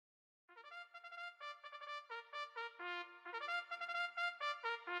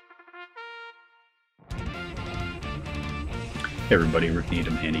Hey everybody, Rick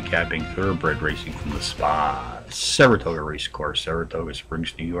Needham handicapping thoroughbred racing from the Spa Saratoga race course, Saratoga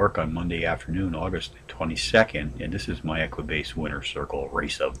Springs, New York, on Monday afternoon, August 22nd, and this is my Equibase Winner's Circle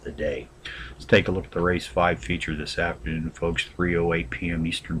race of the day. Let's take a look at the race 5 feature this afternoon, folks. 3:08 p.m.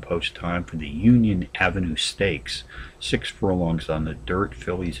 Eastern Post time for the Union Avenue Stakes. 6 furlongs on the dirt,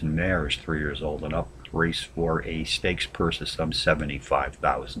 fillies and mares 3 years old and up. Race for a stakes purse of some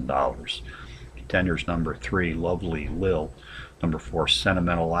 $75,000. Contenders: number 3, Lovely Lil, number 4,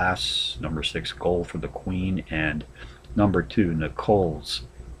 Sentimental Lass, number 6, Goal for the Queen, and number 2, Nicole's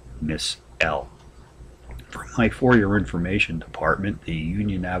Miss L. For my for-your information department, the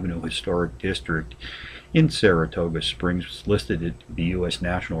Union Avenue Historic District in Saratoga Springs was listed at the U.S.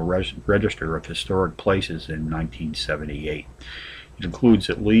 National Register of Historic Places in 1978. It includes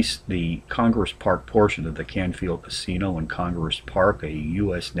at least the Congress Park portion of the Canfield Casino and Congress Park, a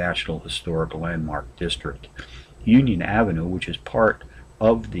U.S. National Historic Landmark District. Union Avenue, which is part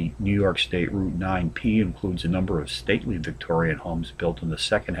of the New York State Route 9P, includes a number of stately Victorian homes built in the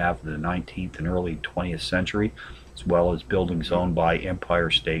second half of the 19th and early 20th century, as well as buildings owned by Empire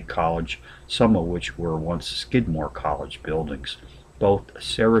State College, some of which were once Skidmore College buildings. Both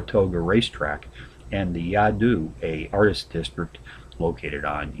Saratoga Racetrack and the Yadu, a artist district located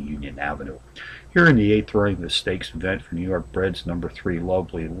on Union Avenue. Here in the 8th running of the stakes event for New York breds, number 3,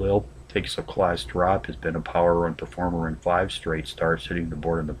 Lovely Lil, takes a class drop, has been a power run performer in 5 straight starts, hitting the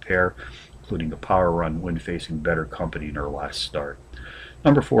board in the pair, including a power run win facing better company in her last start.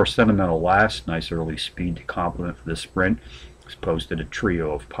 Number 4, Sentimental Lass, nice early speed to complement for the sprint, has posted a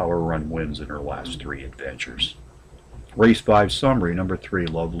trio of power run wins in her last 3 adventures. Race 5 summary: number 3,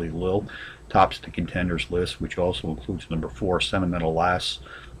 Lovely Lil, tops the contenders list, which also includes number 4, Sentimental Lass,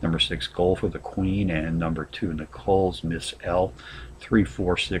 number 6, Goal for the Queen, and number 2, Nicole's Miss L. 3,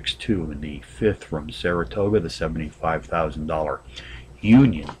 4, 6, 2 in the 5th from Saratoga, the $75,000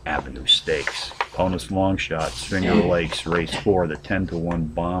 Union Avenue Stakes. Bonus long shots: Finger Lakes, race 4, the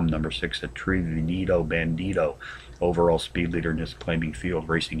 10-1 Bomb, number 6, Atrevido Bandito, overall speed leader in this claiming field,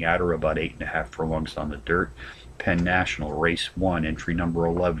 racing at or about 8.5 furlongs on the dirt. Penn National, race 1, entry number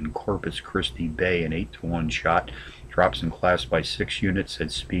 11, Corpus Christi Bay, an 8-1 shot, drops in class by 6 units,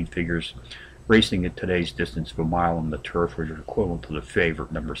 had speed figures racing at today's distance of a mile on the turf, which are equivalent to the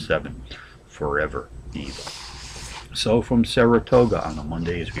favorite, number 7, Forever Diva. So from Saratoga on a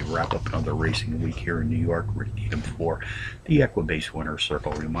Monday, as we wrap up another racing week here in New York, we're Needham for the Equibase Winner's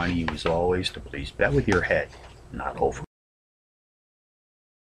Circle, reminding you as always to please bet with your head, not over.